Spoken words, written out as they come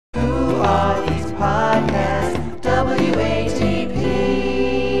Audie's podcast, WATP.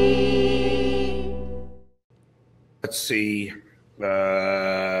 Let's see.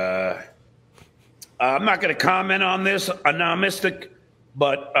 I'm not going to comment on this, anonymistic,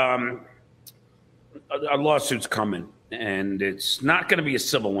 but a lawsuit's coming, and it's not going to be a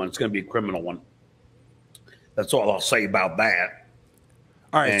civil one. It's going to be a criminal one. That's all I'll say about that.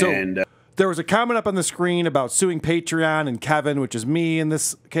 All right, so there was a comment up on the screen about suing Patreon and Kevin, which is me in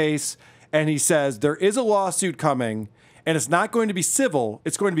this case, and he says there is a lawsuit coming, and it's not going to be civil,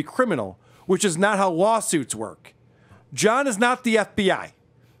 it's going to be criminal, which is not how lawsuits work. John is not the FBI.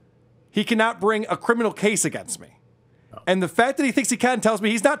 He cannot bring a criminal case against me. No. And the fact that he thinks he can tells me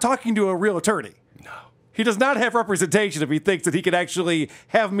he's not talking to a real attorney. No. He does not have representation if he thinks that he could actually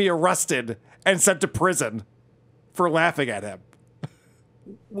have me arrested and sent to prison for laughing at him.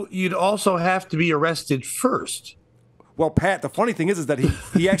 Well, you'd also have to be arrested first. Well, Pat, the funny thing is that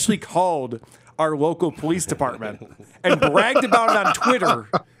he actually called our local police department and bragged about it on Twitter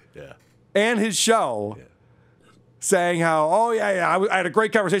and his show. Yeah. Saying how, I had a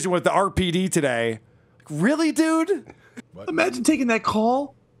great conversation with the RPD today. Really, dude? What? Imagine taking that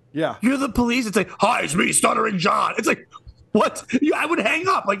call. Yeah. You're the police. It's like, hi, it's me, Stuttering John. It's like, what? I would hang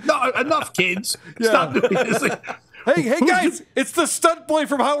up. Like, no, enough, kids. Stop doing this. Like, hey, guys, it's the stunt boy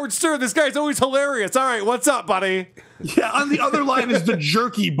from Howard Stern. This guy's always hilarious. All right, what's up, buddy? Yeah, on the other line is the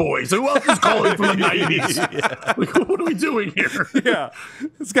Jerky Boys. Who else is calling from the 90s? Yeah. Like, what are we doing here? Yeah.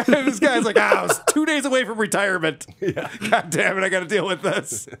 This guy's like, I was 2 days away from retirement. Yeah. God damn it, I got to deal with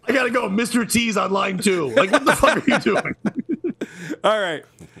this. I got to go. Mr. T's on line 2. Like, what the fuck are you doing? All right.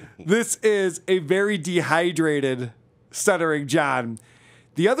 This is a very dehydrated Stuttering John.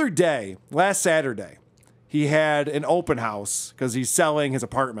 The other day, last Saturday, he had an open house because he's selling his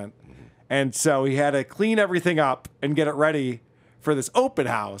apartment. And so he had to clean everything up and get it ready for this open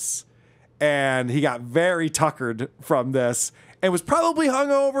house. And he got very tuckered from this and was probably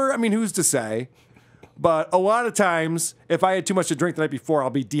hungover. I mean, who's to say? But a lot of times, if I had too much to drink the night before, I'll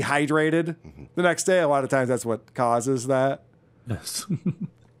be dehydrated the next day. A lot of times that's what causes that. Yes.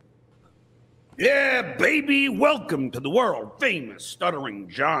 Yeah, baby. Welcome to the world famous Stuttering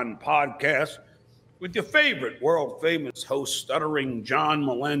John podcast with your favorite world famous host, Stuttering John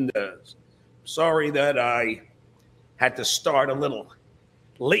Melendez. Sorry that I had to start a little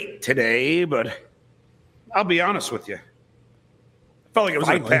late today, but I'll be honest with you. I felt like I was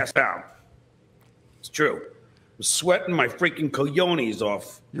going to pass out. It's true. I was sweating my freaking cojones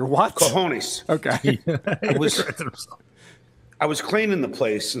off. Your what? Cojones. Okay. I was cleaning the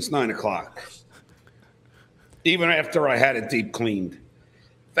place since 9 o'clock. Even after I had it deep cleaned.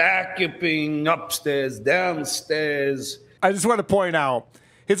 Vacuuming upstairs, downstairs. I just want to point out,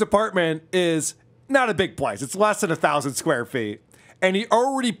 his apartment is not a big place. It's less than 1,000 square feet. And he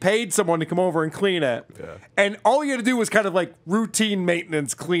already paid someone to come over and clean it. Yeah. And all you had to do was kind of like routine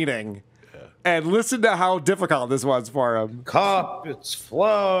maintenance cleaning. Yeah. And listen to how difficult this was for him. Carpets,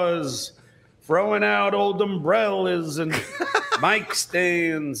 floors, throwing out old umbrellas and mic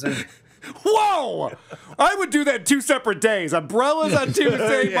stands and... Whoa! I would do that 2 separate days. Umbrellas on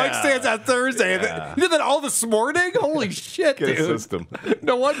Tuesday, mic stands on Thursday. Yeah. You did that all this morning? Holy shit, Get dude. a system.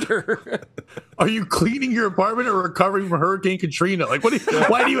 No wonder. Are you cleaning your apartment or recovering from Hurricane Katrina? Like,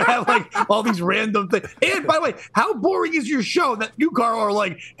 why do you have like all these random things? And by the way, how boring is your show that you, Carl, are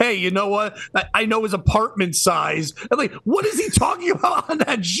like, hey, you know what? I know his apartment size. And like, what is he talking about on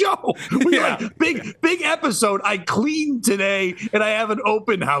that show? We're like, big episode. I cleaned today and I have an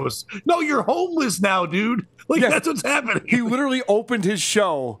open house. No, you're homeless now, dude. Like, that's what's happening. He literally opened his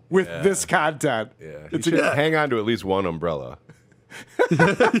show with this content. Yeah, you should hang on to at least one umbrella.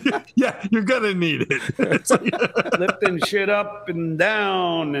 Yeah, you're gonna need it. It's like, lifting shit up and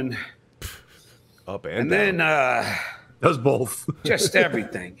down and up and down. then does both. Just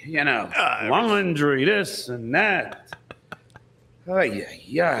everything, you know, laundry, this and that.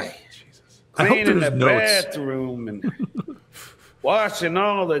 Jesus. Cleaning the bathroom and washing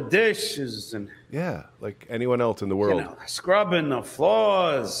all the dishes and like anyone else in the world. You know, scrubbing the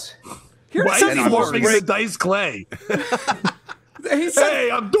floors. Why is he warping the dice clay? He said,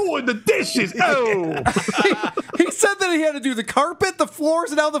 hey, I'm doing the dishes. Oh, he said that he had to do the carpet, the floors,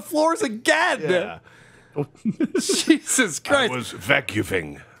 and now the floors again. Yeah. Jesus Christ. I was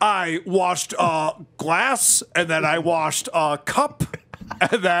vacuuming. I washed glass, and then I washed a cup,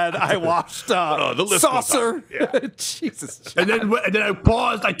 and then I washed the saucer. Yeah. Jesus. And then I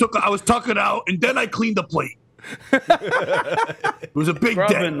paused. I was tucking out, and then I cleaned the plate. It was a big day.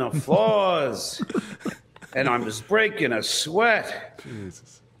 Scrubbing the floors. And I'm just breaking a sweat.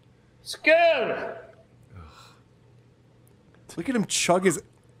 Jesus. Scared. Look at him chug his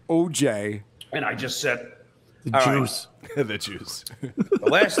OJ. And I just said, The all right, juice. The juice. the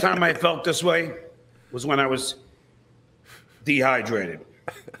last time I felt this way was when I was dehydrated.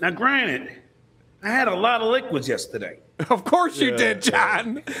 Now, granted, I had a lot of liquids yesterday. Of course you did,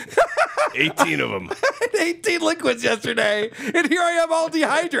 John. 18 of them. I had 18 liquids yesterday, and here I am all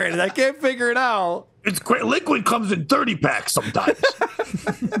dehydrated. I can't figure it out. It's great. Liquid comes in 30 packs sometimes.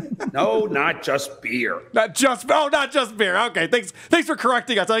 No, not just beer. Not just beer. Okay, thanks for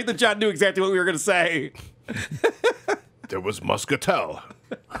correcting us. I think that John knew exactly what we were going to say. There was muscatel.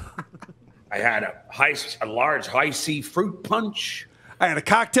 I had a large high C fruit punch. I had a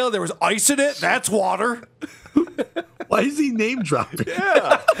cocktail. There was ice in it. That's water. Why is he name dropping?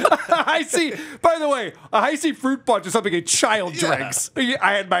 I see. By the way, a high C fruit punch is something a child drinks.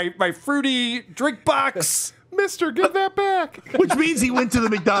 I had my fruity drink box. Mister, give that back. Which means he went to the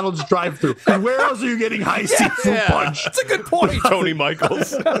McDonald's drive-thru. And where else are you getting high C fruit punch? That's a good point. Tony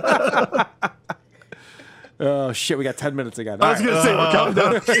Michaels. Oh shit, we got 10 minutes again. I was going to say, we're counting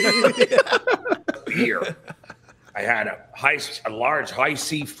down. Beer. I had a large high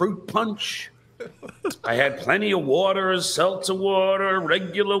C fruit punch. I had plenty of water, seltzer water,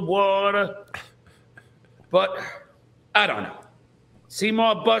 regular water. But I don't know.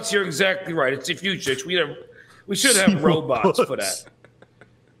 Seymour Butts, you're exactly right. It's the future. We should have robots for that.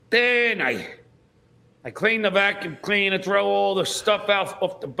 Then I clean the vacuum cleaner, throw all the stuff out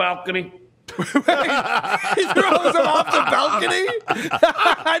off the balcony. He throws him off the balcony?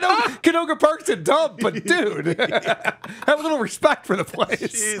 I know Canoga Park's a dump, but dude, have a little respect for the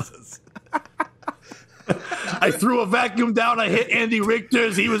place. Jesus. I threw a vacuum down. I hit Andy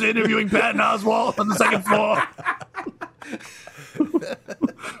Richter's. He was interviewing Patton Oswalt on the second floor.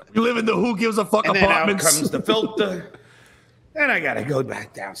 We live in the who gives a fuck And then apartments. out comes the filter. Then I got to go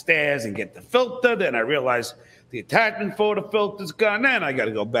back downstairs and get the filter. Then I realize the attachment for the filter's gone. Then I got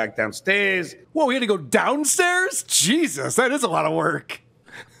to go back downstairs. Whoa, we had to go downstairs? Jesus, that is a lot of work.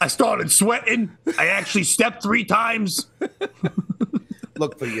 I started sweating. I actually stepped 3 times.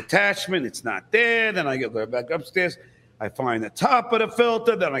 Look for the attachment. It's not there. Then I go back upstairs. I find the top of the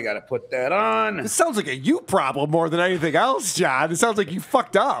filter. Then I got to put that on. This sounds like a you problem more than anything else, John. It sounds like you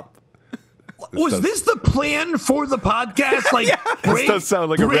fucked up. Was this the plan for the podcast? Like, This does sound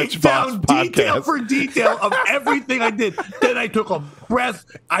like a Rich Fox down detail podcast. for detail of everything I did. Then I took a breath.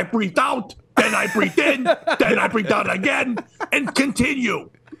 I breathed out. Then I breathed in. Then I breathed out again, and continue.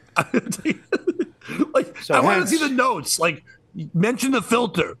 Like, So I want to hence- see the notes. Like, mention the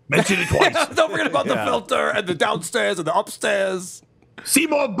filter. Mention it twice. Don't forget about the filter and the downstairs and the upstairs.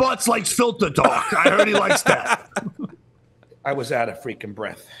 Seymour Butts likes filter talk. I heard he likes that. I was out of freaking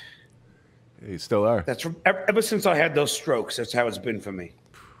breath. You still are. That's from ever since I had those strokes. That's how it's been for me.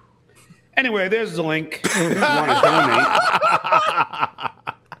 Anyway, there's the link. If you want to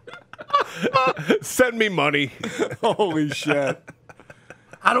donate. Send me money. Holy shit.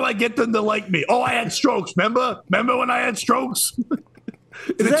 How do I get them to like me? Oh, I had strokes. Remember when I had strokes? And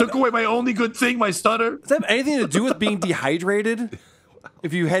it took away my only good thing, my stutter. Does that have anything to do with being dehydrated?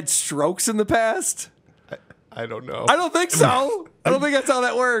 If you had strokes in the past? I don't know. I don't think so. I don't think that's how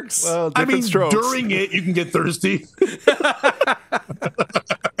that works. Well, I mean, different strokes. during it, you can get thirsty.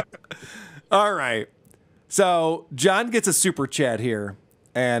 All right. So John gets a super chat here,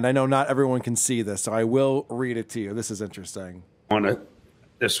 and I know not everyone can see this, so I will read it to you. This is interesting.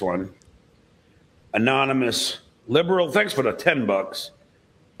 This one. Anonymous liberal. Thanks for the $10.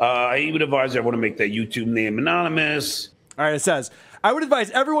 I would advise everyone to make their YouTube name anonymous. All right, it says, I would advise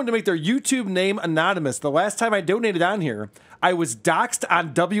everyone to make their YouTube name anonymous. The last time I donated on here, I was doxxed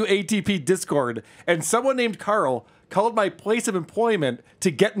on WATP Discord, and someone named Carl called my place of employment to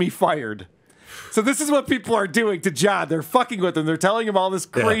get me fired. So this is what people are doing to John. They're fucking with him. They're telling him all this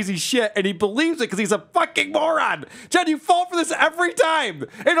crazy shit, and he believes it because he's a fucking moron. John, you fall for this every time.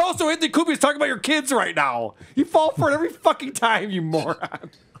 And also, Anthony Kubi is talking about your kids right now. You fall for it every fucking time, you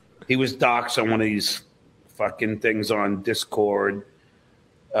moron. He was doxxed on one of these fucking things on Discord.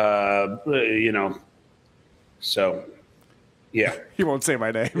 You know. So, yeah. He won't say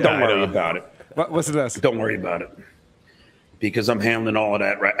my name. Don't worry about it. What's this? Don't worry about it. Because I'm handling all of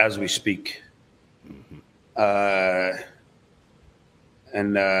that right as we speak.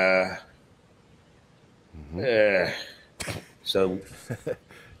 So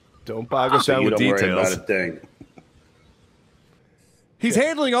Don't bog us down you with don't worry about details. a thing. He's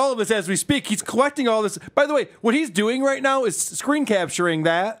handling all of this as we speak. He's collecting all this. By the way, what he's doing right now is screen capturing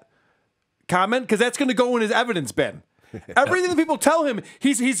that comment because that's going to go in his evidence bin. Everything that people tell him,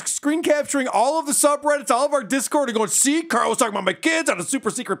 he's screen capturing all of the subreddits, all of our Discord, and going, see, Carl was talking about my kids on a super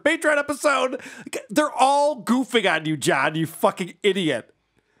secret Patreon episode. They're all goofing on you, John, you fucking idiot.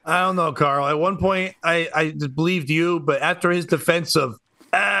 I don't know, Carl. At one point, I believed you, but after his defense of,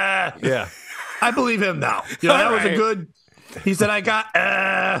 Yeah. I believe him now. You know, that was a good. He said,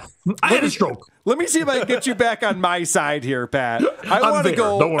 I had a stroke. Let me see if I can get you back on my side here, Pat. I I'm want to there.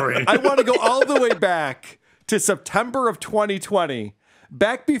 go. Don't worry. I want to go all the way back to September of 2020,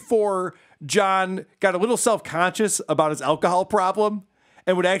 back before John got a little self-conscious about his alcohol problem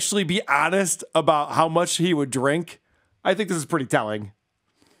and would actually be honest about how much he would drink. I think this is pretty telling.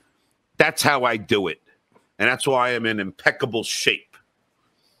 That's how I do it. And that's why I'm in impeccable shape.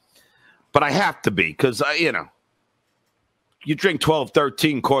 But I have to be because, you drink 12,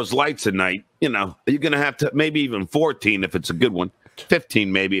 13 Coors Lights a night, you're going to have to, maybe even 14 if it's a good one,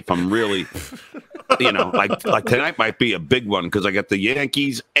 15 maybe if I'm really, like tonight might be a big one because I got the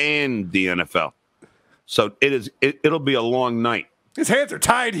Yankees and the NFL. So it'll be a long night. His hands are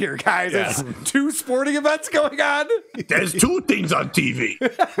tied here, guys. Yeah. There's 2 sporting events going on. There's 2 things on TV.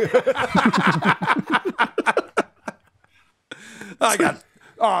 I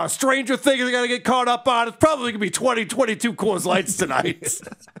got Stranger Things I got to get caught up on. It's probably going to be 2022 Coors Lights tonight.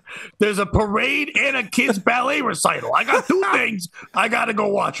 There's a parade and a kids ballet recital. I got 2 things I got to go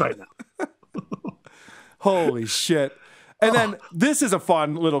watch right now. Holy shit. And then this is a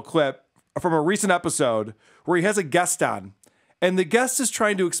fun little clip from a recent episode where he has a guest on. And the guest is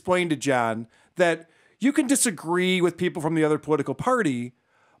trying to explain to John that you can disagree with people from the other political party,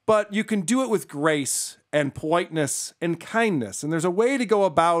 but you can do it with grace and politeness and kindness. And there's a way to go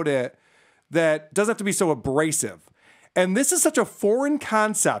about it that doesn't have to be so abrasive. And this is such a foreign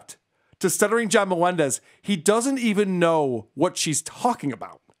concept to Stuttering John Melendez. He doesn't even know what she's talking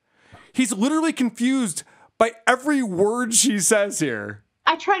about. He's literally confused by every word she says here.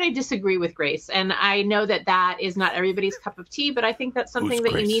 I try to disagree with Grace, and I know that is not everybody's cup of tea, but I think that's something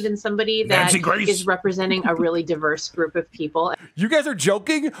that you need in somebody that is representing a really diverse group of people. You guys are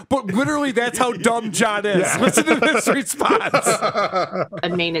joking, but literally that's how dumb John is. Yeah. Listen to this response.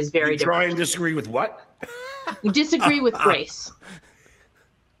 And Maine is very diverse. Try and disagree with what? You disagree with Grace.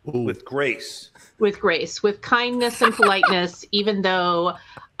 With grace. With grace, with kindness and politeness, even though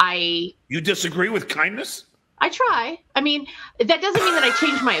You disagree with kindness? I try. I mean, that doesn't mean that I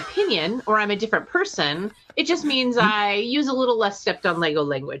change my opinion or I'm a different person. It just means I use a little less stepped on Lego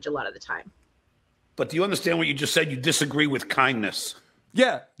language a lot of the time. But do you understand what you just said? You disagree with kindness.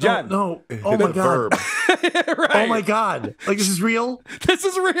 Yeah, John. No. Oh, my God. Right. Oh, my God. Like, this is real? This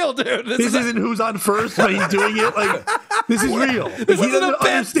is real, dude. This isn't who's on first, but he's doing it. Like, this is real. This isn't a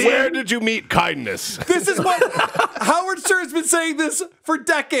bit. Where did you meet kindness? This is what Howard Stern's been saying this for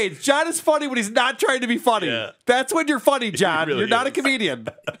decades. John is funny when he's not trying to be funny. Yeah. That's when you're funny, John. Really you're not a comedian.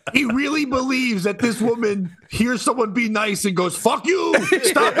 He really believes that this woman hears someone be nice and goes, fuck you.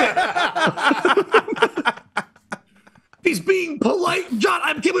 Stop it. He's being polite. John,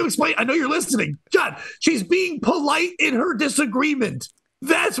 I can't believe explain. I know you're listening. John, she's being polite in her disagreement.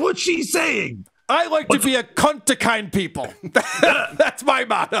 That's what she's saying. I like to be a cunt to kind people. That's my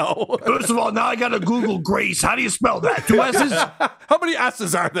motto. First of all, now I got to Google Grace. How do you spell that? 2 S's? How many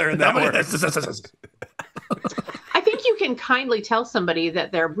S's are there in that word? I think you can kindly tell somebody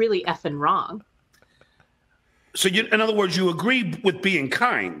that they're really effing wrong. So, in other words, you agree with being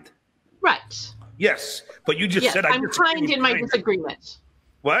kind. Right. Yes, but you just said I'm kind in my disagreement.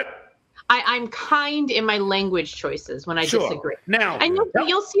 What? I'm kind in my language choices when I disagree. Now, and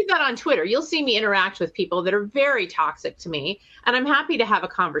you'll see that on Twitter. You'll see me interact with people that are very toxic to me, and I'm happy to have a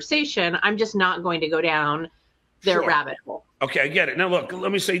conversation. I'm just not going to go down their rabbit hole. Okay, I get it. Now, look,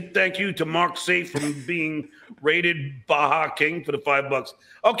 let me say thank you to Mark Safe for being rated Baja King for the $5.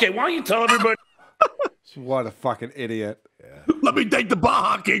 Okay, why don't you tell everybody? What a fucking idiot. Let me thank the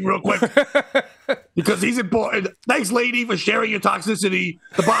Baja King real quick because he's important. Thanks, lady, for sharing your toxicity.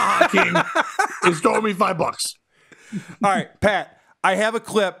 The Baja King is throwing me $5. All right, Pat, I have a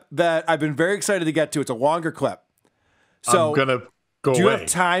clip that I've been very excited to get to. It's a longer clip. So I'm gonna go do you away. have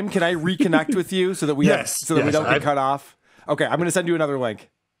time? Can I reconnect with you so that we we don't get cut off? Okay, I'm going to send you another link.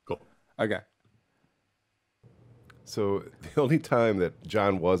 Cool. Okay. So the only time that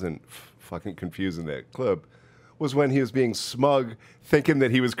John wasn't fucking confused in that clip was when he was being smug, thinking that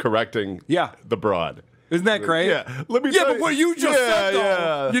he was correcting the broad. Isn't that great? Yeah. Let me tell but what you just said,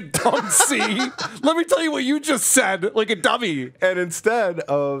 though, you dumb C. Let me tell you what you just said, like a dummy. And instead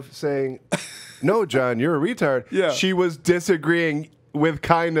of saying, no, John, you're a retard, she was disagreeing with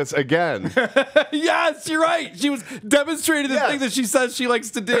kindness again. Yes, you're right. She was demonstrating the thing that she says she likes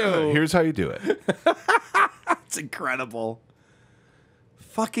to do. Here's how you do it. It's incredible.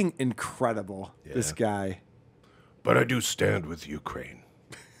 Fucking incredible, this guy. But I do stand with Ukraine.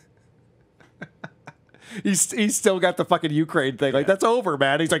 He's still got the fucking Ukraine thing. Like, that's over,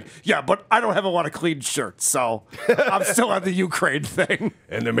 man. He's like, yeah, but I don't have a lot of clean shirts, so I'm still on the Ukraine thing.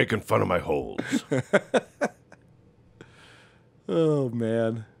 And they're making fun of my holes. Oh,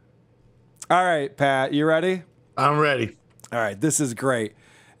 man. All right, Pat, you ready? I'm ready. All right, this is great.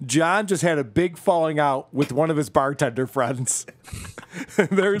 John just had a big falling out with one of his bartender friends.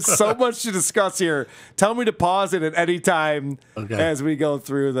 There's so much to discuss here. Tell me to pause it at any time as we go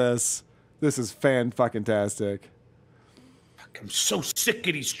through this. This is fan-fucking-tastic. I'm so sick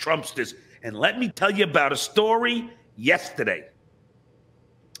of these Trumpsters. And let me tell you about a story yesterday.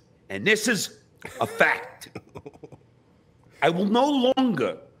 And this is a fact. I will no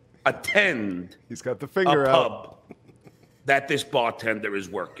longer attend He's got the finger a out. pub that this bartender is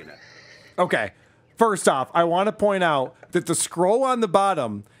working at. Okay, first off, I want to point out that the scroll on the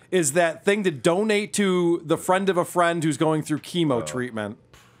bottom is that thing to donate to the friend of a friend who's going through chemo treatment.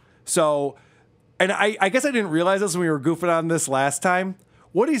 So, and I guess I didn't realize this when we were goofing on this last time.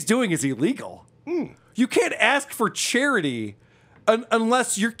 What he's doing is illegal. You can't ask for charity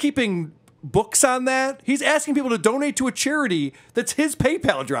unless you're keeping books on that. He's asking people to donate to a charity that's his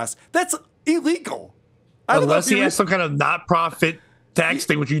PayPal address. That's illegal. Unless he has some kind of not-profit tax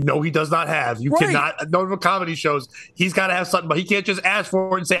thing, which you know he does not have. You cannot, no comedy shows, he's got to have something, but he can't just ask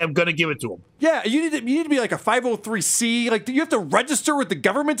for it and say, I'm going to give it to him. Yeah, you need to be like a 503c. Like, you have to register with the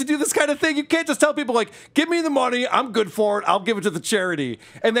government to do this kind of thing. You can't just tell people, like, give me the money, I'm good for it, I'll give it to the charity.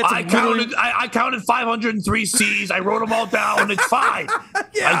 And that's I counted 503 C's, I wrote them all down, it's fine.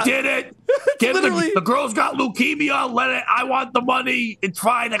 I did it. The girl's got leukemia, let it, I want the money, it's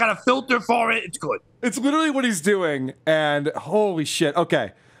fine, I got a filter for it, it's good. It's literally what he's doing, and holy shit.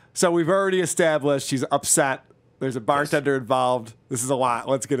 Okay, so we've already established he's upset. There's a bartender involved. This is a lot.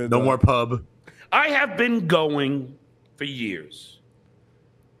 Let's get into it. No more pub. I have been going for years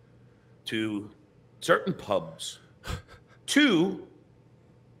to certain pubs to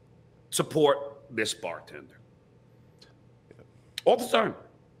support this bartender. All the time.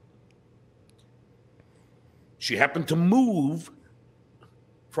 She happened to move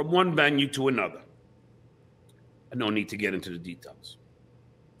from one venue to another. I no need to get into the details.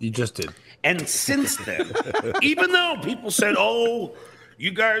 You just did. And since then, even though people said, oh,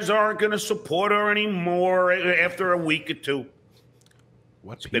 you guys aren't going to support her anymore after a week or two.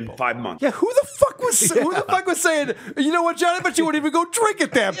 It's been 5 months. Yeah, who the fuck was saying, you know what, John, I bet you wouldn't even go drink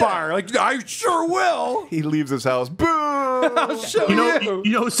at that bar. Like, I sure will. He leaves his house. Boo! I'll show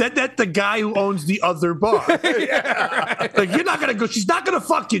You know, said that the guy who owns the other bar. Yeah, right. Like, you're not going to go. She's not going to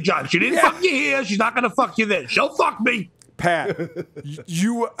fuck you, John. She didn't fuck you here. She's not going to fuck you there. She'll fuck me. Pat,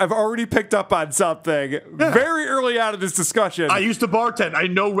 you have already picked up on something very early on in this discussion. I used to bartend. I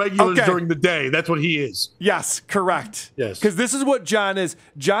know regulars during the day. That's what he is. Yes, correct. Yes. Because this is what John is.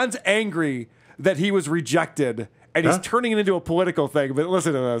 John's angry that he was rejected, and he's turning it into a political thing. But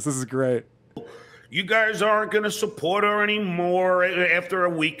listen to this. This is great. You guys aren't going to support her anymore after a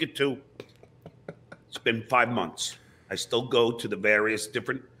week or two. It's been 5 months. I still go to the various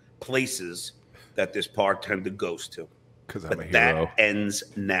different places that this bartender goes to. Because I'm a hero. That ends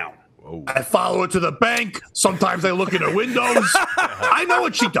now. Whoa. I follow her to the bank. Sometimes I look in her windows. I know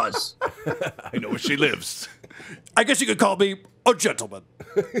what she does. I know where she lives. I guess you could call me a gentleman.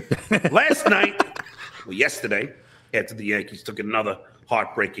 Last night, well, yesterday, after the Yankees took another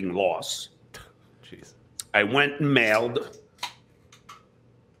heartbreaking loss, Jeez. I went and mailed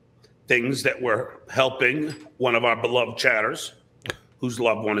things that were helping one of our beloved chatters, whose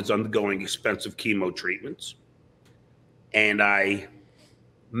loved one is undergoing expensive chemo treatments. And I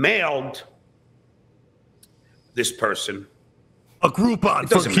mailed this person a Groupon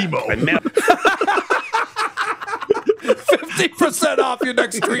for chemo. I mailed 50% off your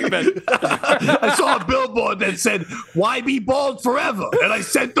next treatment. I saw a billboard that said, "Why be bald forever?" And I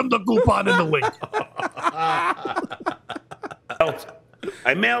sent them the coupon and the link.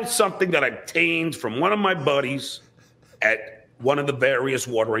 I mailed something that I obtained from one of my buddies at one of the various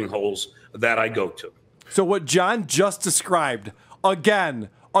watering holes that I go to. So what John just described, again,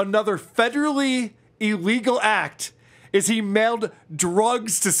 another federally illegal act, is he mailed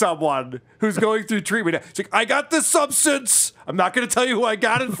drugs to someone who's going through treatment. It's like, I got this substance. I'm not going to tell you who I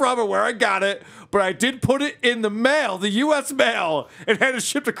got it from or where I got it, but I did put it in the mail, the U.S. mail, and had it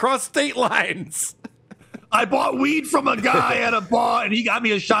shipped across state lines. I bought weed from a guy at a bar, and he got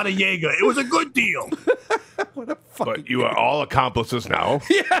me a shot of Jaeger. It was a good deal. What a fucking... But you are all accomplices now.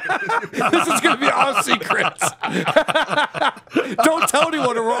 Yeah, this is going to be our secret. Don't tell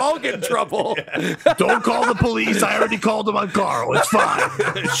anyone or we'll all get in trouble. Yeah. Don't call the police. I already called them on Carl. It's fine.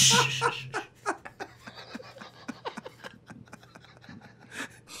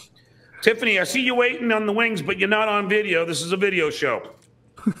 Tiffany, I see you waiting on the wings, but you're not on video. This is a video show.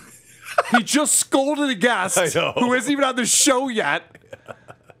 He just scolded a guest who isn't even on the show yet.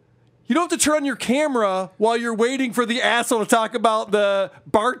 You don't have to turn on your camera while you're waiting for the asshole to talk about the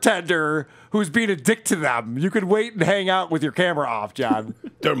bartender who's being a dick to them. You can wait and hang out with your camera off, John.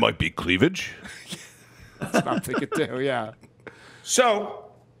 There might be cleavage. That's what I'm thinking too, yeah.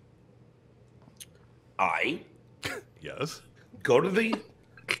 So, I Yes. go to the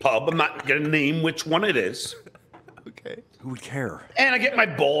pub. I'm not going to name which one it is. Okay. Who would care? And I get my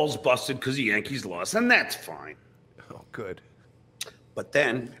balls busted because the Yankees lost, and that's fine. Oh, good. But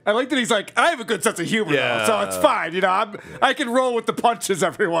then, I like that he's like, I have a good sense of humor, though, so it's fine. You know, I can roll with the punches,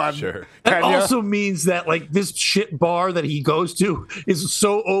 everyone. Sure. That Can ya? also means that like this shit bar that he goes to is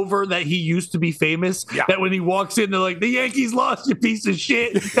so over that he used to be famous that when he walks in, they're like, the Yankees lost, you piece of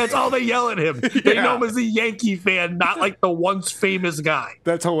shit. That's all they yell at him. They know him as a Yankee fan, not like the once famous guy.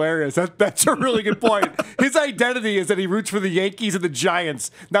 That's hilarious. That's a really good point. His identity is that he roots for the Yankees and the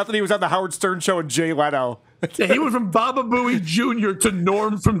Giants, not that he was on the Howard Stern show and Jay Leno. Yeah, he went from Baba Booey Jr. to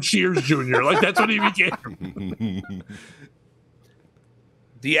Norm from Cheers Jr. Like that's what he became.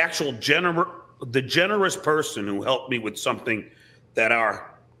 the actual generous person who helped me with something that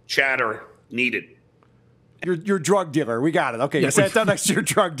our chatter needed, Your drug dealer. We got it. Okay, you sat down next to your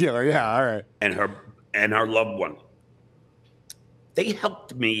drug dealer. Yeah, all right. and her loved one, they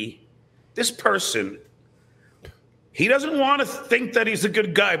helped me. This person, he doesn't want to think that he's a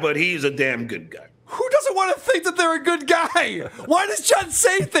good guy, but he's a damn good guy. Who doesn't want to think that they're a good guy? Why does John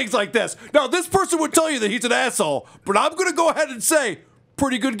say things like this? Now, this person would tell you that he's an asshole, but I'm going to go ahead and say,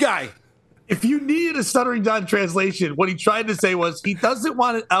 pretty good guy. If you needed a Stuttering John translation, what he tried to say was he doesn't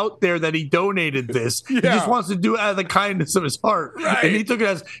want it out there that he donated this. He just wants to do it out of the kindness of his heart. Right. And he took it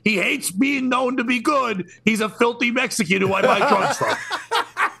as he hates being known to be good. He's a filthy Mexican who I buy drugs from.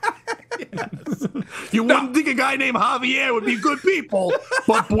 You wouldn't think a guy named Javier would be good people,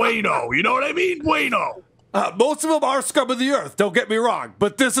 but bueno. You know what I mean? Bueno. Most of them are scum of the earth, don't get me wrong,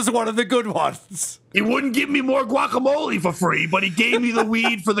 but this is one of the good ones. He wouldn't give me more guacamole for free, but he gave me the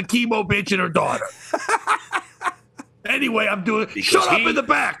weed for the chemo bitch and her daughter. Anyway, I'm doing it. Shut up in the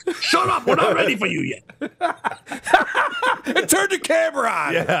back. Shut up. We're not ready for you yet. And turn the camera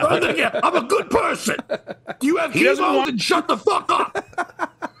on. Yeah. I'm a good person. Do you have chemo? Then shut the fuck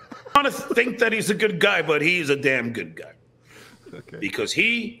up. I want to think that he's a good guy, but he's a damn good guy. Okay. Because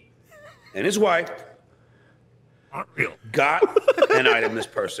he and his wife Aren't real. got an item this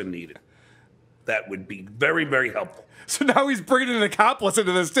person needed that would be very, very helpful. So now he's bringing an accomplice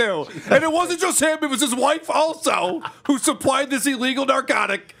into this too. And it wasn't just him, it was his wife also who supplied this illegal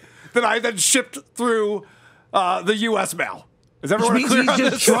narcotic that I then shipped through the U.S. mail. Is everyone clear on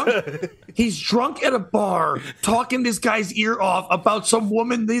this? Drunk. He's drunk at a bar, talking this guy's ear off about some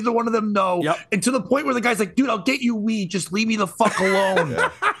woman neither one of them know. Yep. And to the point where the guy's like, dude, I'll get you weed. Just leave me the fuck alone.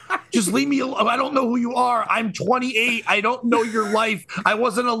 Just leave me alone. I don't know who you are. I'm 28. I don't know your life. I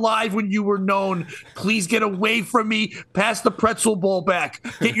wasn't alive when you were known. Please get away from me. Pass the pretzel bowl back.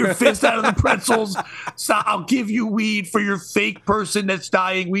 Get your fist out of the pretzels. So I'll give you weed for your fake person that's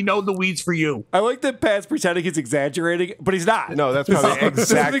dying. We know the weed's for you. I like that Pat's pretending he's exaggerating, but he's not. No, that's probably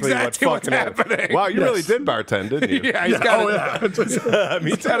exactly, exactly what what's fucking happening. happened. Wow, you really did bartend, didn't you? Yeah, he's got it. Yeah.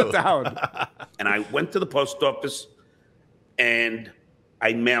 Me He's got it too. down. And I went to the post office and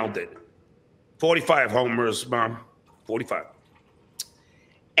I mailed it. 45 homers, Mom. 45.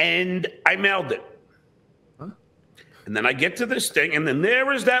 And I mailed it. And then I get to this thing, and then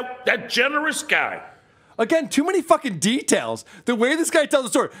there is that generous guy. Again, too many fucking details. The way this guy tells the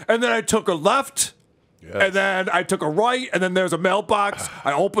story. And then I took a left. Yes. And then I took a right, and then there's a mailbox.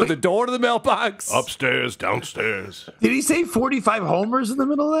 I opened the door to the mailbox. Upstairs, downstairs. Did he say 45 homers in the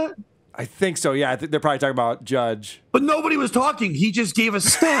middle of that? I think so, yeah. I think they're probably talking about Judge. But nobody was talking. He just gave a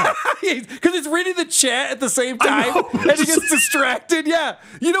stat. Because he's reading the chat at the same time, know. and he gets distracted. Yeah.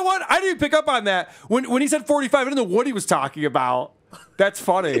 You know what? I didn't pick up on that. When he said 45, I didn't know what he was talking about. That's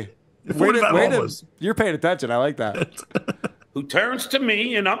funny. 45 homers. You're paying attention. I like that. Who turns to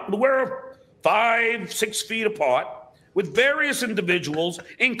me, and we're 5-6 feet apart with various individuals,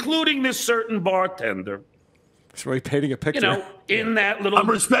 including this certain bartender. He's really painting a picture. You know, in that little. I'm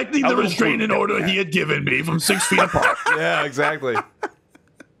respecting the little restraining group order that we he had. had given me from 6 feet apart. Yeah, exactly.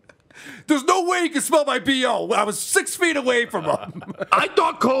 There's no way he can smell my BO. I was 6 feet away from him. I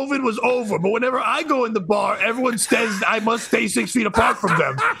thought COVID was over, but whenever I go in the bar, everyone says I must stay 6 feet apart from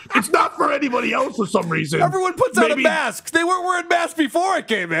them. It's not for anybody else for some reason. Everyone puts on a Maybe mask. They weren't wearing masks before I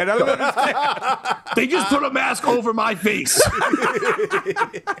came in. I don't understand. They just put a mask over my face.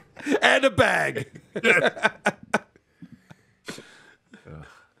 And a bag.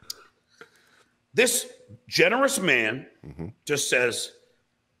 This generous man just says,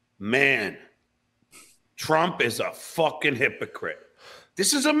 man, Trump is a fucking hypocrite.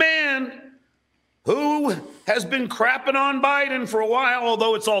 This is a man who has been crapping on Biden for a while,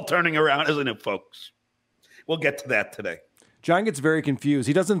 although it's all turning around, isn't it, folks? We'll get to that today. John gets very confused.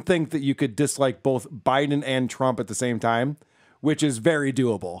 He doesn't think that you could dislike both Biden and Trump at the same time, which is very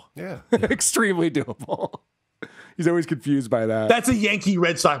doable. Yeah. Extremely doable. He's always confused by that. That's a Yankee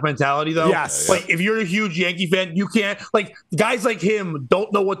Red Sox mentality, though. Yes. Like, if you're a huge Yankee fan, you can't, like, guys like him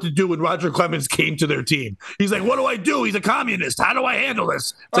don't know what to do when Roger Clemens came to their team. He's like, what do I do? He's a communist. How do I handle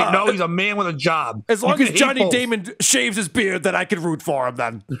this? It's like, no, he's a man with a job. As long You as can hate Johnny both. Damon shaves his beard, then I can root for him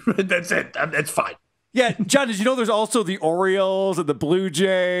then. That's it. That's fine. Yeah, John, did you know there's also the Orioles and the Blue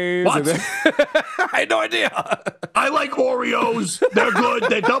Jays? What? I had no idea. I like Oreos. They're good.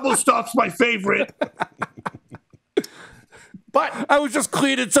 Their double stuff's my favorite. But I was just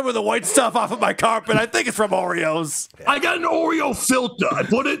cleaning some of the white stuff off of my carpet. I think it's from Oreos. I got an Oreo filter. I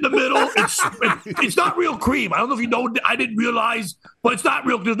put it in the middle. It's not real cream. I don't know if you know. I didn't realize, but it's not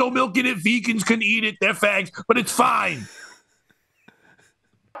real. There's no milk in it. Vegans can eat it. They're fags, but it's fine.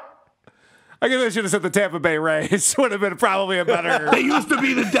 I guess I should have said the Tampa Bay Rays. Would have been probably a better. They used to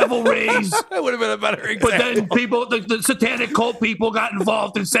be the Devil Rays. That would have been a better But example. then people, the satanic cult people got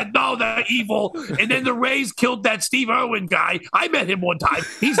involved and said, no, they're evil. And then the Rays killed that Steve Irwin guy. I met him one time.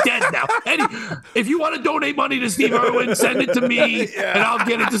 He's dead now. If you want to donate money to Steve Irwin, send it to me, and I'll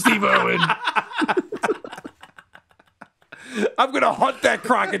get it to Steve Irwin. I'm going to hunt that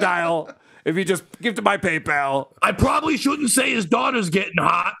crocodile if you just give to my PayPal. I probably shouldn't say his daughter's getting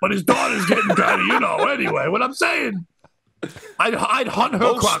hot, but his daughter's getting kind of, anyway, what I'm saying. I'd hunt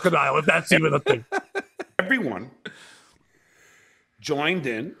her crocodile if that's even a thing. everyone joined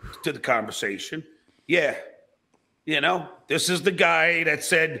in to the conversation. Yeah, this is the guy that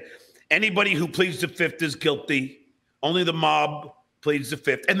said anybody who pleads the fifth is guilty. Only the mob pleads the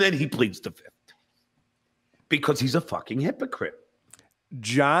fifth. And then he pleads the fifth because he's a fucking hypocrite.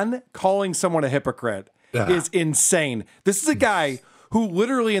 John calling someone a hypocrite is insane. This is a guy who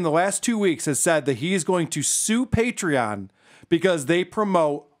literally in the last 2 weeks has said that he is going to sue Patreon because they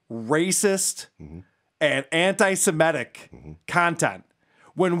promote racist and anti-Semitic content.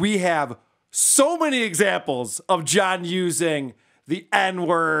 When we have so many examples of John using the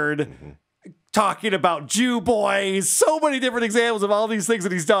N-word, talking about Jew boys, so many different examples of all these things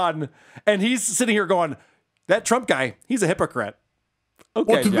that he's done. And he's sitting here going, that Trump guy, he's a hypocrite.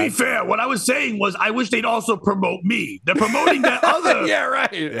 Okay, well, to be fair, what I was saying was I wish they'd also promote me. They're promoting that other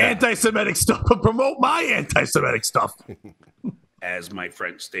anti-Semitic stuff, but promote my anti-Semitic stuff. As my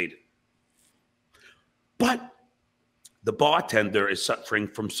friend stated. But the bartender is suffering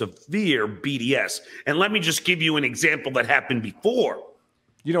from severe BDS. And let me just give you an example that happened before.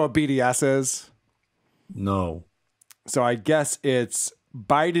 You know what BDS is? No. So I guess it's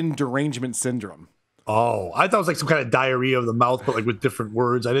Biden derangement syndrome. Oh, I thought it was like some kind of diarrhea of the mouth, but like with different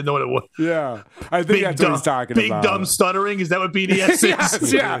words. I didn't know what it was. Yeah, I think that's what he's talking about. Big dumb stuttering. Is that what BDS is?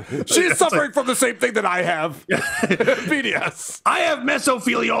 Yes, yeah. She's suffering from the same thing that I have. BDS. I have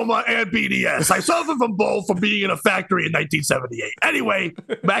mesothelioma and BDS. I suffer from both from being in a factory in 1978. Anyway,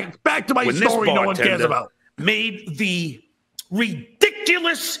 back to my story no one cares about. Made the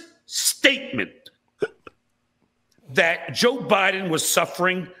ridiculous statement that Joe Biden was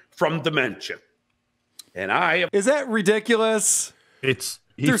suffering from dementia. And is that ridiculous? There's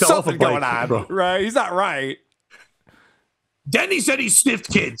something going on, right? He's not right. Denny said he sniffed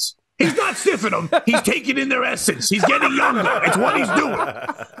kids. He's not sniffing them. He's taking in their essence. He's getting younger. It's what he's doing.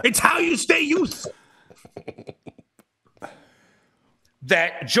 It's how you stay youthful.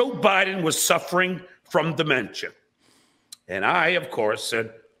 That Joe Biden was suffering from dementia. And I, of course,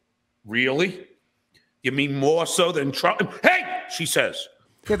 said, really? You mean more so than Trump? Hey, she says.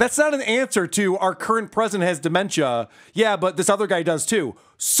 Yeah, that's not an answer to our current president has dementia. Yeah, but this other guy does too.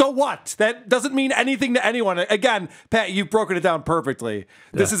 So what? That doesn't mean anything to anyone. Again, Pat, you've broken it down perfectly.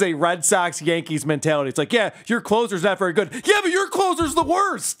 This is a Red Sox Yankees mentality. It's like, yeah, your closer's not very good. Yeah, but your closer's the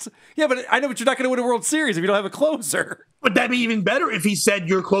worst. Yeah, but I know, but you're not going to win a World Series if you don't have a closer. But that'd be even better if he said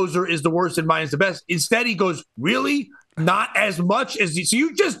your closer is the worst and mine is the best. Instead, he goes, really? Not as much as so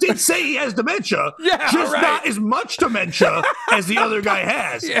you just did say he has dementia. Yeah, just right. Not as much dementia as the other guy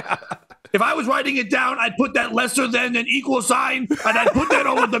has. Yeah. If I was writing it down, I'd put that lesser than an equal sign, and I'd put that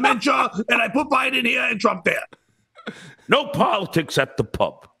over dementia, and I'd put Biden here and Trump there. No politics at the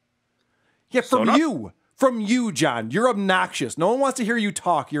pub. Yeah, from you, John. You're obnoxious. No one wants to hear you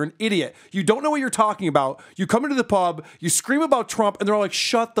talk. You're an idiot. You don't know what you're talking about. You come into the pub, you scream about Trump, and they're all like,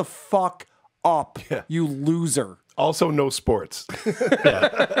 shut the fuck up, you loser. Also, no sports.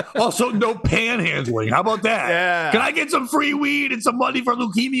 Yeah. Also, no panhandling. How about that? Yeah. Can I get some free weed and some money for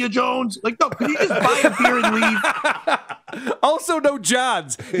Leukemia Jones? Like, no, can you just buy a beer and leave? Also, no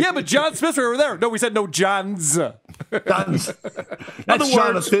Johns. Yeah, but John Smith's are over there. No, we said no Johns. That's words-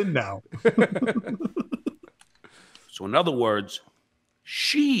 Jonathan now. So, in other words,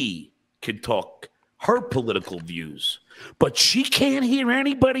 she can talk her political views, but she can't hear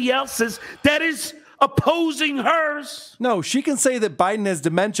anybody else's that is opposing hers. No, she can say that Biden has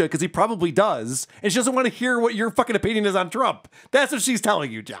dementia because he probably does, and she doesn't want to hear what your fucking opinion is on Trump. That's what she's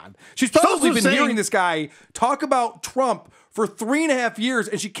telling you, John. She's probably also been saying- hearing this guy talk about Trump for 3.5 years,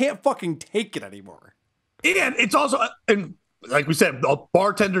 and she can't fucking take it anymore. And it's also, and like we said, a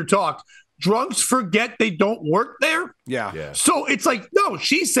bartender talk. Drunks forget they don't work there. Yeah. So it's like, no,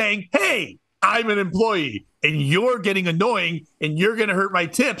 she's saying, hey, I'm an employee and you're getting annoying and you're going to hurt my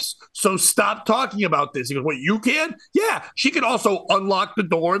tips. So stop talking about this. He goes, what, you can? Yeah. She can also unlock the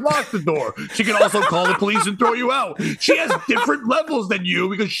door and lock the door. She can also call the police and throw you out. She has different levels than you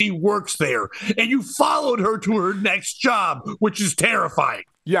because she works there. And you followed her to her next job, which is terrifying.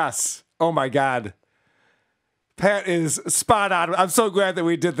 Yes. Oh, my God. Pat is spot on. I'm so glad that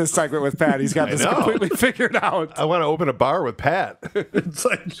we did this segment with Pat. He's got this know. completely figured out. I want to open a bar with Pat. It's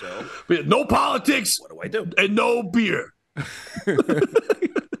like, no politics. What do? And no beer.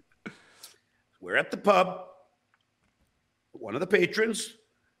 We're at the pub. One of the patrons,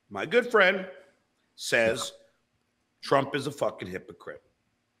 my good friend, says Trump is a fucking hypocrite.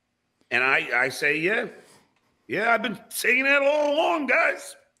 And I say, yeah, I've been saying that all along,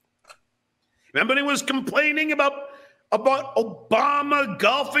 guys. Remember when he was complaining about Obama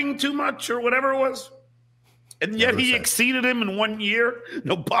golfing too much or whatever it was? And yet he exceeded him in 1 year. And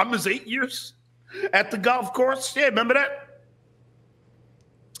Obama's 8 years at the golf course. Yeah, remember that?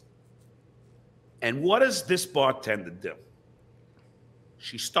 And what does this bartender do?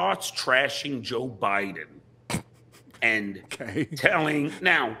 She starts trashing Joe Biden and telling,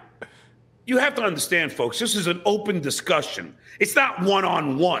 now, you have to understand, folks, this is an open discussion. It's not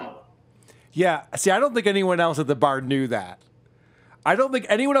one-on-one. Yeah. See, I don't think anyone else at the bar knew that. I don't think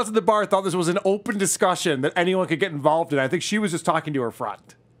anyone else at the bar thought this was an open discussion that anyone could get involved in. I think she was just talking to her friend.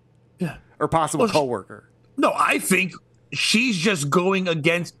 Yeah. Or possible coworker. No, I think she's just going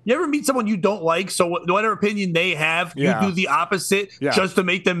against. You ever meet someone you don't like? So whatever opinion they have, you do the opposite just to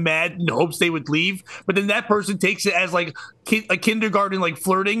make them mad in hopes they would leave. But then that person takes it as like a kindergarten, like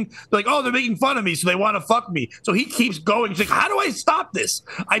flirting. They're like, oh, they're making fun of me, so they want to fuck me. So he keeps going. He's like, how do I stop this?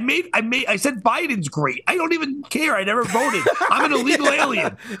 I said Biden's great. I don't even care. I never voted. I'm an illegal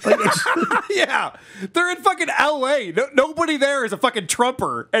alien. Like, yeah. They're in fucking LA. Nobody there is a fucking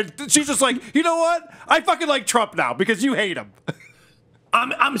Trumper. And she's just like, you know what? I fucking like Trump now because you hate him.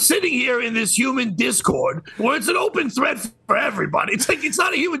 I'm sitting here in this human Discord where it's an open thread for everybody. It's like, it's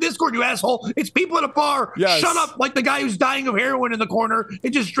not a human Discord, you asshole. It's people at a bar. Yes. Shut up like the guy who's dying of heroin in the corner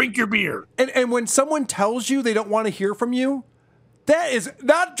and just drink your beer. And when someone tells you they don't want to hear from you, that is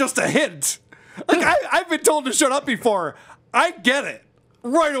not just a hint. Like, I've been told to shut up before. I get it.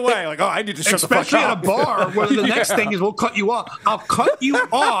 Right away. Like, oh, I need to shut the fuck up. Especially at a bar where the next thing is we'll cut you off. I'll cut you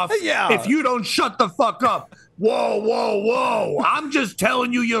off if you don't shut the fuck up. Whoa, whoa, whoa. I'm just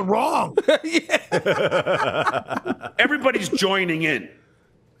telling you you're wrong. Everybody's joining in.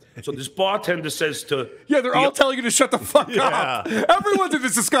 So this bartender says to... Yeah, they're all telling you to shut the fuck up. Everyone's in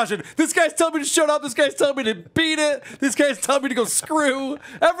this discussion. This guy's telling me to shut up. This guy's telling me to beat it. This guy's telling me to go screw.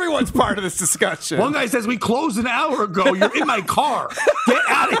 Everyone's part of this discussion. One guy says, we closed an hour ago. You're in my car. Get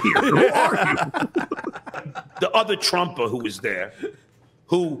out of here. Who are you? The other Trumper who was there,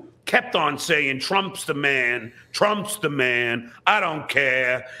 who kept on saying, Trump's the man, I don't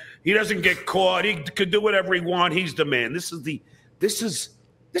care. He doesn't get caught. He could do whatever he wants. He's the man. This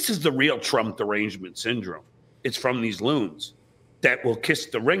is the real Trump derangement syndrome. It's from these loons that will kiss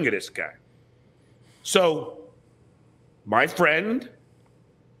the ring of this guy. So my friend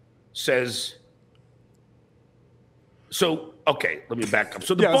says, okay, let me back up.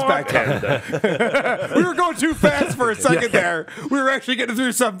 So the bartender. We were going too fast for a second there. We were actually getting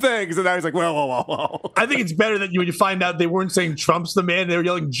through some things, and I was like, whoa. I think it's better that when you find out they weren't saying Trump's the man, they were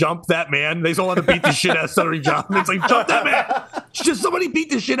yelling, jump that man. They just want to beat the shit out of Stuttering John. It's like, jump that man. Just somebody beat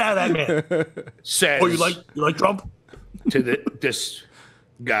the shit out of that man. Says, oh, you like Trump? To this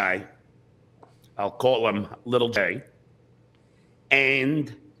guy, I'll call him Little J,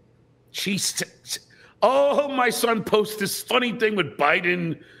 and oh, my son posted this funny thing with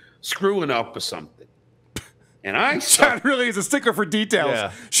Biden screwing up or something. And I said, Chad really is a sticker for details.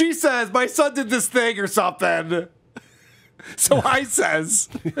 Yeah. She says, my son did this thing or something. So I says,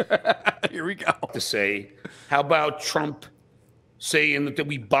 here we go. To say, how about Trump saying that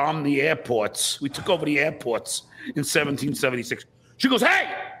we bombed the airports? We took over the airports in 1776. She goes,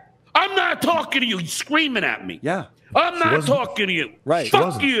 hey, I'm not talking to you. He's screaming at me. Yeah. I'm not talking to you. Right.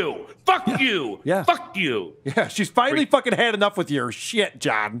 Fuck you. Fuck you. Yeah. Fuck you. Yeah, she's finally fucking had enough with your shit,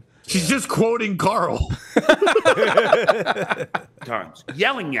 John. She's just quoting Carl. Times.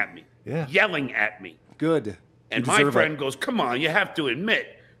 Yelling at me. Yeah. Yelling at me. Good. And You my deserve friend it. goes, come on, you have to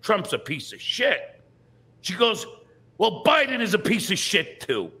admit, Trump's a piece of shit. She goes, well, Biden is a piece of shit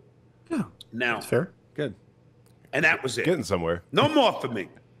too. Yeah, Now, that's fair. Good. and that was it. Getting somewhere. No more for me.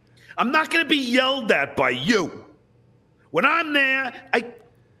 I'm not going to be yelled at by you. When I'm there,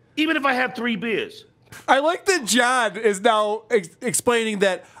 even if I have 3 beers. I like that John is now explaining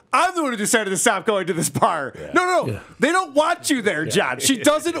that I'm the one who decided to stop going to this bar. Yeah. No. They don't want you there, John. She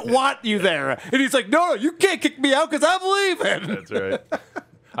doesn't want you there. And he's like, no, you can't kick me out because I'm leaving. That's right.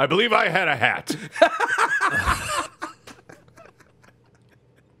 I believe I had a hat.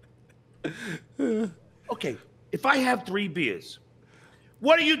 Okay, if I have 3 beers,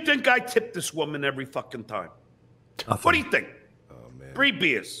 what do you think I tip this woman every fucking time? Nothing. What do you think? Oh, man. 3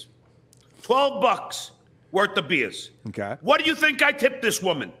 beers. $12 worth of beers. Okay. What do you think I tip this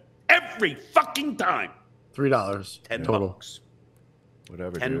woman every fucking time? $3 $10. total.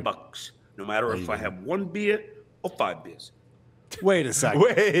 Whatever, $10. dude. No matter if I have 1 beer or 5 beers. Wait a second.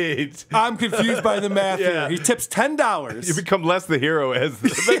 Wait. I'm confused by the math Yeah. here. He tips $10. You become less the hero as the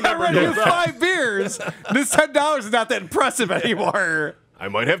Yeah, number right. You goes have up. 5 beers. This $10 is not that impressive anymore. I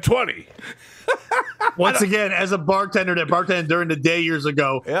might have 20. Once again, as a bartender that bartended during the day years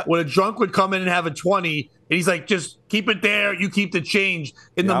ago, Yeah. when a drunk would come in and have a 20, and he's like, just keep it there, you keep the change.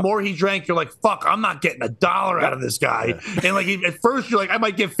 And the Yep. more he drank, you're like, fuck, I'm not getting $1 out of this guy. And like at first you're like, I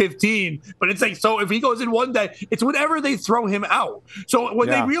might get 15, but it's like, so if he goes in one day, it's whenever they throw him out. So when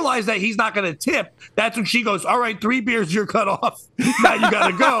they realize that he's not going to tip, that's when she goes, all right, 3 beers, you're cut off. Now you got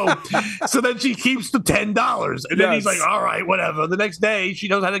to go. So then she keeps the $10. And then he's Yes. like, all right, whatever. The next day, she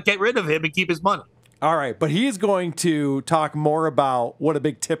knows how to get rid of him and keep his money. All right, but he is going to talk more about what a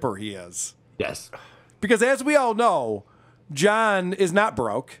big tipper he is. Yes. Because as we all know, John is not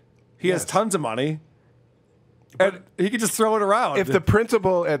broke. He has tons of money. And he can just throw it around. If the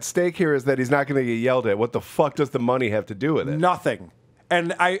principle at stake here is that he's not going to get yelled at, what the fuck does the money have to do with it? Nothing.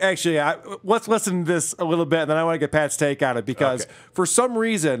 And let's listen to this a little bit, and then I want to get Pat's take on it, because for some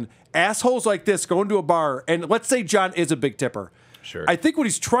reason, assholes like this go into a bar, and let's say John is a big tipper. Sure. I think what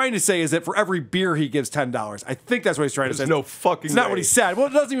he's trying to say is that for every beer he gives $10. I think that's what he's trying to say. There's no fucking It's not way. what he said. Well,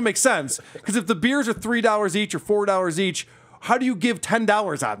 it doesn't even make sense, because if the beers are $3 each or $4 each, how do you give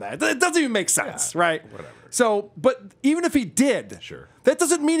 $10 on that? It doesn't even make sense, right? Whatever. So, but even if he did, Sure. that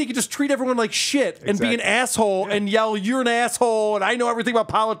doesn't mean he can just treat everyone like shit and be an Exactly. asshole and yell, "You're an asshole," and I know everything about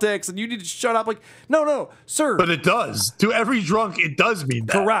politics, and you need to shut up. Like, no, sir. But it does. To every drunk, it does mean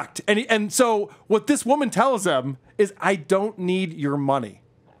that. Correct. And so what this woman tells him is, I don't need your money.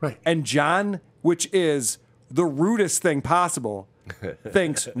 Right. And John, which is the rudest thing possible,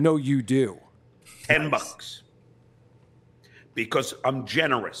 thinks, no, you do. $10. Because I'm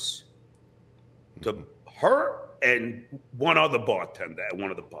generous to her and one other bartender at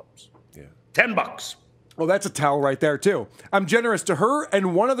one of the pubs. Yeah. $10. Well, that's a towel right there, too. I'm generous to her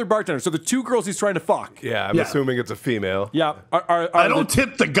and one other bartender. So the 2 girls he's trying to fuck. Yeah, I'm assuming it's a female. Yeah. I don't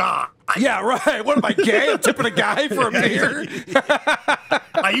tip the guy. Yeah, right. What am I, gay? I'm tipping a guy for a beer?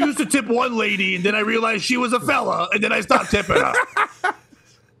 I used to tip one lady, and then I realized she was a fella, and then I stopped tipping her.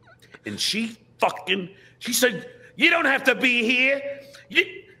 And she said, you don't have to be here.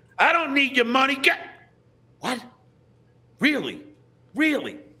 I don't need your money. What? Really?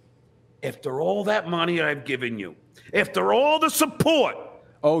 Really? After all that money I've given you, after all the support.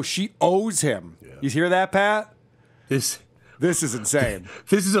 Oh, she owes him. Yeah. You hear that, Pat? This is insane.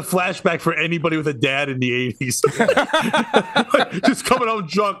 This is a flashback for anybody with a dad in the 80s. Just coming home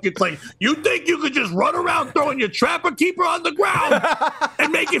drunk. It's like, you think you could just run around throwing your trapper keeper on the ground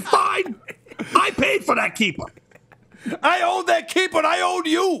and make it fine? I paid for that keeper. I own that keeper, and I own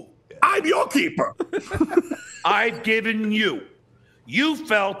you. I'm your keeper. I've given you. You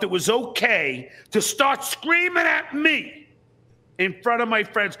felt it was okay to start screaming at me in front of my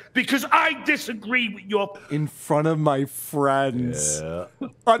friends because I disagree with your... In front of my friends. Yeah.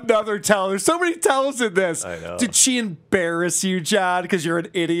 Another tell. There's so many tells in this. I know. Did she embarrass you, John, because you're an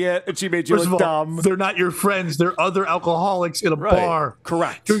idiot and she made you First look of all, dumb? they're not your friends. They're other alcoholics in a bar.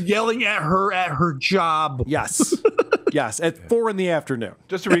 Correct. You're yelling at her job. Yes. Yes, at 4 p.m.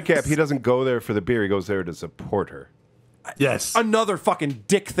 Just to recap, he doesn't go there for the beer. He goes there to support her. Yes. Another fucking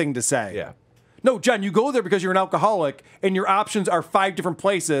dick thing to say. Yeah. No, John, you go there because you're an alcoholic, and your options are 5 different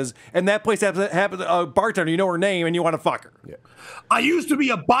places, and that place happens a bartender, you know her name, and you want to fuck her. Yeah. I used to be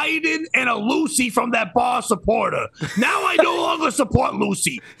a Biden and a Lucy from that bar supporter. Now I no longer support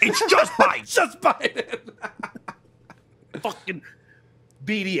Lucy. It's just Biden. Just Biden. Fucking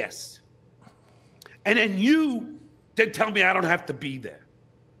BDS. And then you then tell me I don't have to be there.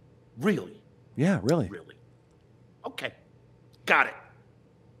 Really? Yeah, really. Really? Okay. Got it.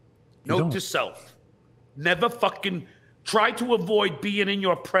 Note to self. Never fucking try to avoid being in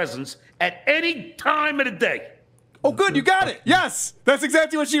your presence at any time of the day. Oh, good, you got it. Yes, that's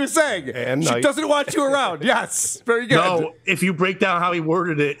exactly what she was saying. And she night. doesn't want you around. Yes, very good. No, if you break down how he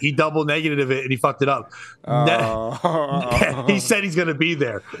worded it, he double negative it and he fucked it up. He said he's going to be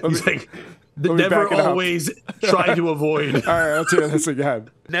there. He's like, never always try to avoid. All right, let's hear this again.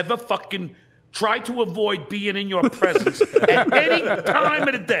 Never fucking try to avoid being in your presence at any time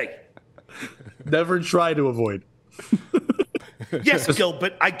of the day. Never try to avoid. Yes,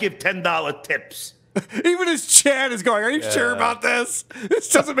 Gilbert, I give $10 tips. Even his Chad is going, are you sure about this? This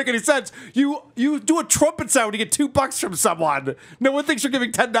doesn't make any sense. You do a trumpet sound to get $2 from someone. No one thinks you're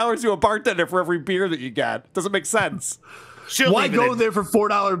giving $10 to a bartender for every beer that you get. Doesn't make sense. Why go there for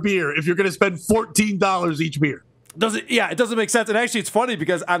 $4 beer if you're going to spend $14 each beer? It doesn't make sense. And actually, it's funny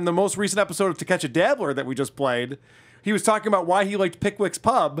because on the most recent episode of To Catch a Dabbler that we just played, he was talking about why he liked Pickwick's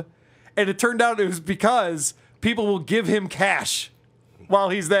Pub, and it turned out it was because people will give him cash while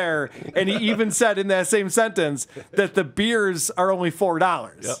he's there. And he even said in that same sentence that the beers are only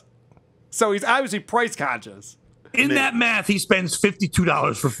 $4. Yep. So he's obviously price conscious. In that math, he spends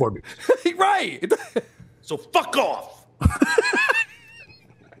 $52 for 4 beers. Right. So fuck off.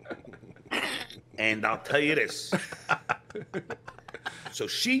 And I'll tell you this. So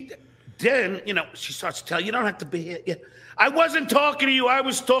she starts to tell you don't have to be here. Yeah. I wasn't talking to you. I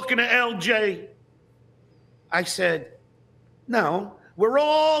was talking to LJ. I said, no, we're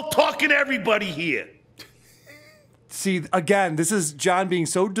all talking to everybody here. See, again, this is John being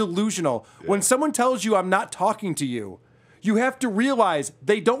so delusional. Yeah. When someone tells you I'm not talking to you, you have to realize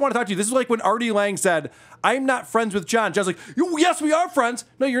they don't want to talk to you. This is like when Artie Lang said, I'm not friends with John. John's like, yes, we are friends.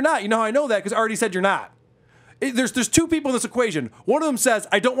 No, you're not. You know how I know that? Because Artie said you're not. There's 2 people in this equation. One of them says,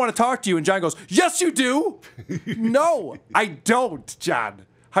 I don't want to talk to you. And John goes, yes, you do. No, I don't, John.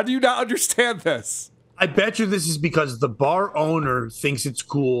 How do you not understand this? I bet you this is because the bar owner thinks it's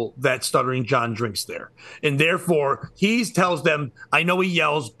cool that Stuttering John drinks there. And therefore, he tells them, I know he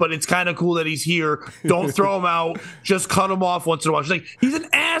yells, but it's kind of cool that he's here. Don't throw him out. Just cut him off once in a while. She's like, he's an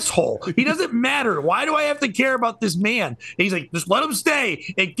asshole. He doesn't matter. Why do I have to care about this man? And he's like, just let him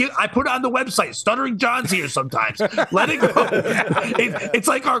stay. I put it on the website. Stuttering John's here sometimes. Let it go. It's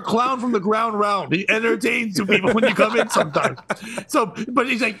like our clown from the ground round. He entertains you people when you come in sometimes. So, but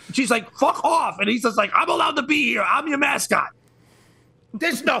she's like, fuck off. And he's just like, I'm allowed to be here. I'm your mascot.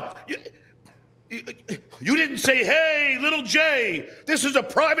 There's no. You didn't say, hey, little Jay, this is a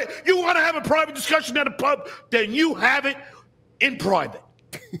private. You want to have a private discussion at a pub? Then you have it in private.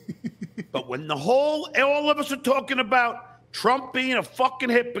 But when all of us are talking about Trump being a fucking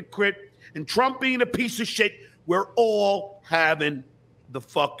hypocrite and Trump being a piece of shit, we're all having the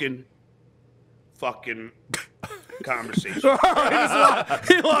fucking conversation.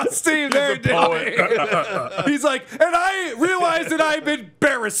 He lost steam there, didn't he? He's like, and I realized that I'm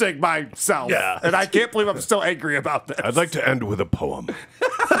embarrassing myself. Yeah. And I can't believe I'm still angry about this. I'd like to end with a poem.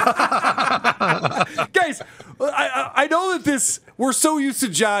 Guys, I know that we're so used to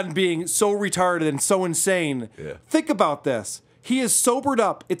John being so retarded and so insane. Yeah. Think about this. He is sobered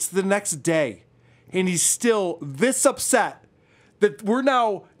up. It's the next day. And he's still this upset that we're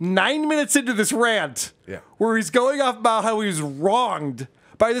now 9 minutes into this rant where he's going off about how he was wronged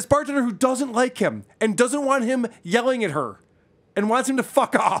by this bartender who doesn't like him and doesn't want him yelling at her and wants him to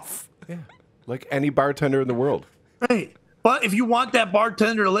fuck off. Yeah. Like any bartender in the world. Right. But if you want that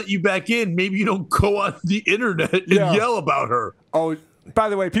bartender to let you back in, maybe you don't go on the internet and yell about her. Oh, by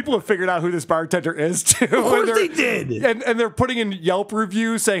the way, people have figured out who this bartender is, too. Of course they did. And they're putting in Yelp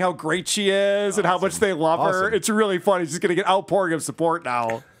reviews saying how great she is and how much they love her. It's really funny. She's going to get outpouring of support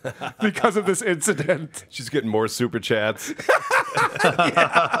now because of this incident. She's getting more super chats.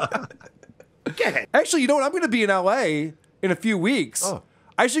 Actually, you know what? I'm going to be in L.A. in a few weeks. Oh.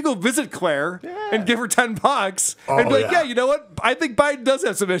 I should go visit Claire and give her $10 and be like, you know what? I think Biden does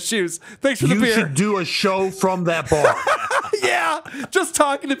have some issues. Thanks for the beer. You should do a show from that bar. Just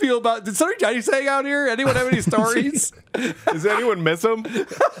talking to people about. Did Stuttering Johnny hang out here? Anyone have any stories? Does anyone miss him?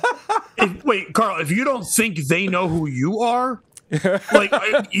 Wait, Carl, if you don't think they know who you are, Like,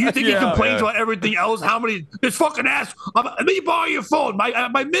 you think he complains about everything else? How many? This fucking ass. Let me borrow your phone.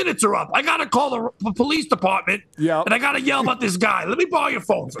 My minutes are up. I gotta call the police department. Yeah. And I gotta yell about this guy. Let me borrow your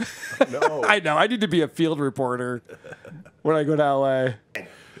phone. No. I know. I need to be a field reporter when I go to LA.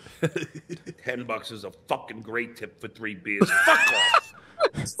 $10 is a fucking great tip for 3 beers. Fuck off.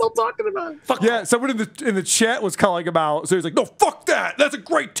 Still talking about it. Fuck Yeah, off. someone in the chat was calling about. So he's like, "No, fuck that. That's a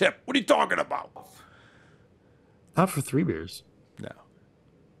great tip. What are you talking about?" Not for 3 beers. No.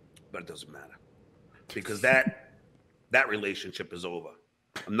 But it doesn't matter because that relationship is over.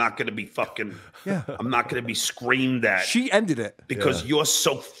 I'm not gonna be fucking. Yeah. I'm not gonna be screamed at. She ended it because you're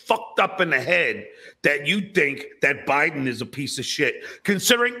so fucked up in the head that you think that Biden is a piece of shit,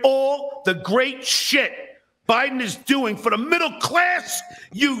 considering all the great shit Biden is doing for the middle class.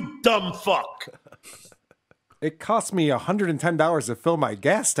 You dumb fuck. It cost me $110 to fill my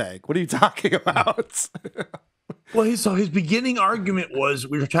gas tank. What are you talking about? Well, so his beginning argument was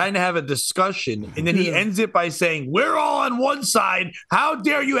we were trying to have a discussion, and then he ends it by saying, "We're all on one side. How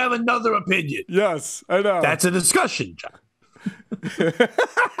dare you have another opinion?" Yes, I know. That's a discussion, John.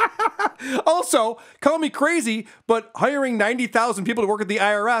 Also, call me crazy, but hiring 90,000 people to work at the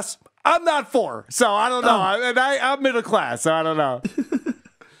IRS, I'm not for. So I don't know. I'm middle class, so I don't know.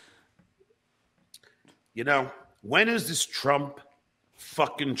 You know, when is this Trump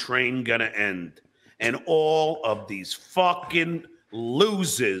fucking train gonna end? And all of these fucking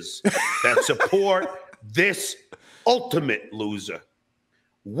losers that support this ultimate loser.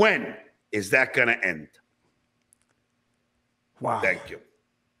 When is that gonna end? Wow. Thank you.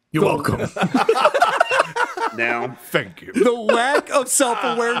 You're welcome. Now, Thank you. The lack of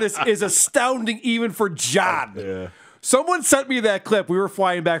self-awareness is astounding even for John. Yeah. Someone sent me that clip. We were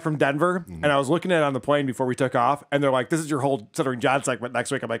flying back from Denver, and I was looking at it on the plane before we took off, and they're like, "This is your whole Stuttering John segment next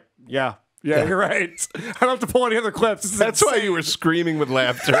week." I'm like, yeah, you're right. I don't have to pull any other clips. This is That's why insane. you were screaming with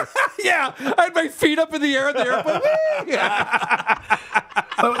laughter. Yeah, I had my feet up in the air in the airplane.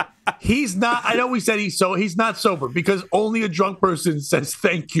 He's not. I know we said he's not sober because only a drunk person says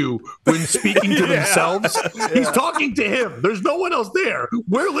thank you when speaking to themselves. He's talking to him. There's no one else there.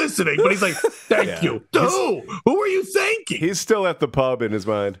 We're listening, but he's like, "Thank you." To who? Who are you thanking? He's still at the pub in his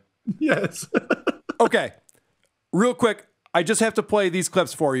mind. Yes. Okay, real quick, I just have to play these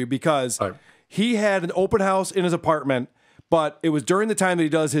clips for you because he had an open house in his apartment, but it was during the time that he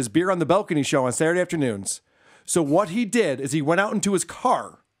does his Beer on the Balcony show on Saturday afternoons. So what he did is he went out into his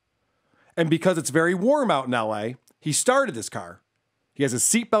car, and because it's very warm out in LA, he started his car. He has his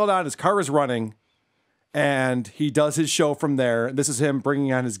seatbelt on, his car is running, and he does his show from there. This is him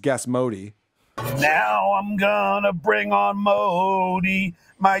bringing on his guest, Modi. now I'm gonna bring on Modi,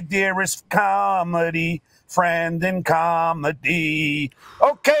 my dearest comedy friend in comedy.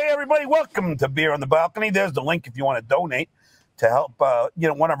 Okay, everybody, welcome to Beer on the Balcony. There's the link if you want to donate to help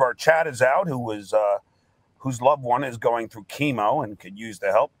one of our chatters out whose loved one is going through chemo and could use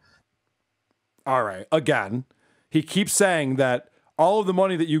the help. All right. Again, he keeps saying that all of the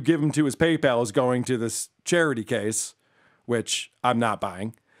money that you give him to his PayPal is going to this charity case, which I'm not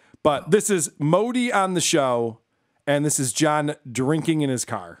buying. But this is Modi on the show, and this is John drinking in his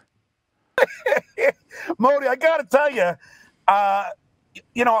car. Modi, I got to tell you, I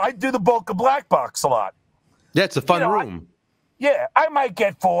do the Boca Black Box a lot. Yeah, it's a fun room. I might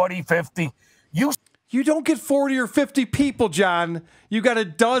get 40, 50. You don't get 40 or 50 people, John. You got a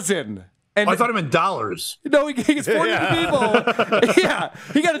dozen. And I thought it meant dollars. No, he gets 40 people. Yeah,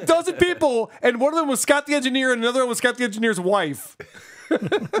 he got a dozen people, and one of them was Scott the Engineer, and another one was Scott the Engineer's wife.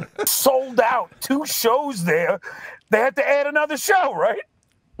 Sold out 2 shows there. They had to add another show, right?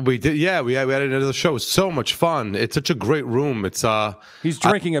 We did, yeah. We had another show. It was so much fun. It's such a great room. It's He's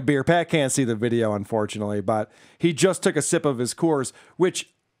drinking a beer. Pat can't see the video, unfortunately, but he just took a sip of his Coors, which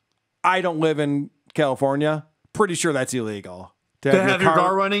I don't live in California. Pretty sure that's illegal. To have your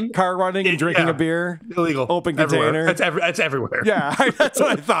car running? Car running and drinking a beer? Illegal. Open Everywhere. container. That's everywhere. Yeah, that's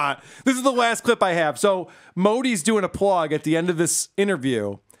what I thought. This is the last clip I have. So Modi's doing a plug at the end of this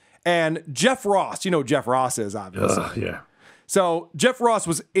interview, and Jeff Ross, you know who Jeff Ross is, obviously. Yeah. So Jeff Ross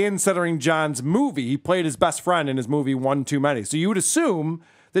was in Stuttering John's movie. He played his best friend in his movie One Too Many. So you would assume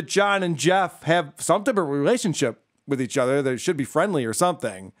that John and Jeff have some type of relationship with each other. They should be friendly or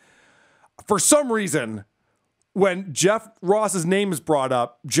something. For some reason, when Jeff Ross's name is brought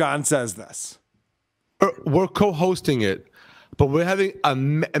up, John says this. We're co-hosting it, but we're having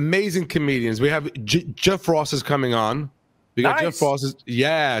amazing comedians. We have Jeff Ross is coming on. We got Nice. Jeff Ross.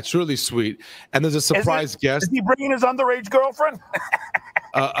 It's really sweet. And there's a surprise guest. Is he bringing his underage girlfriend?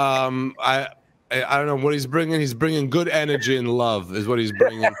 I don't know what he's bringing. He's bringing good energy and love is what he's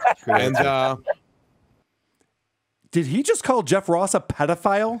bringing. And Did he just call Jeff Ross a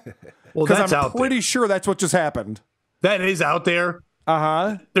pedophile? Well, Because that's I'm out pretty there. sure that's what just happened. That is out there.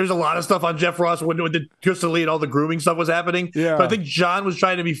 Uh-huh. There's a lot of stuff on Jeff Ross when the Crystal Lee and all the grooming stuff was happening. Yeah. So I think John was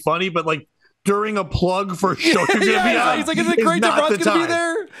trying to be funny, but like during a plug for a show you're going to be on, he's like, is it great that not Ross the going to be time.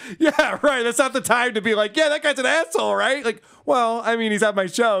 there? Yeah, right. That's not the time to be like, yeah, that guy's an asshole, right? Like, well, I mean, he's at my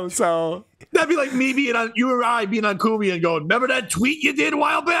show, so. That'd be like me being on, you or I being on Kumi and going, remember that tweet you did a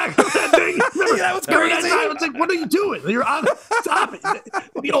while back? That thing? Remember, That was remember crazy. That time? It's like, what are you doing? You're on, stop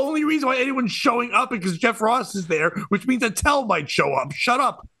it. The only reason why anyone's showing up is because Jeff Ross is there, which means Attell might show up. Shut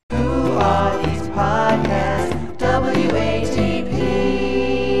up. Who are these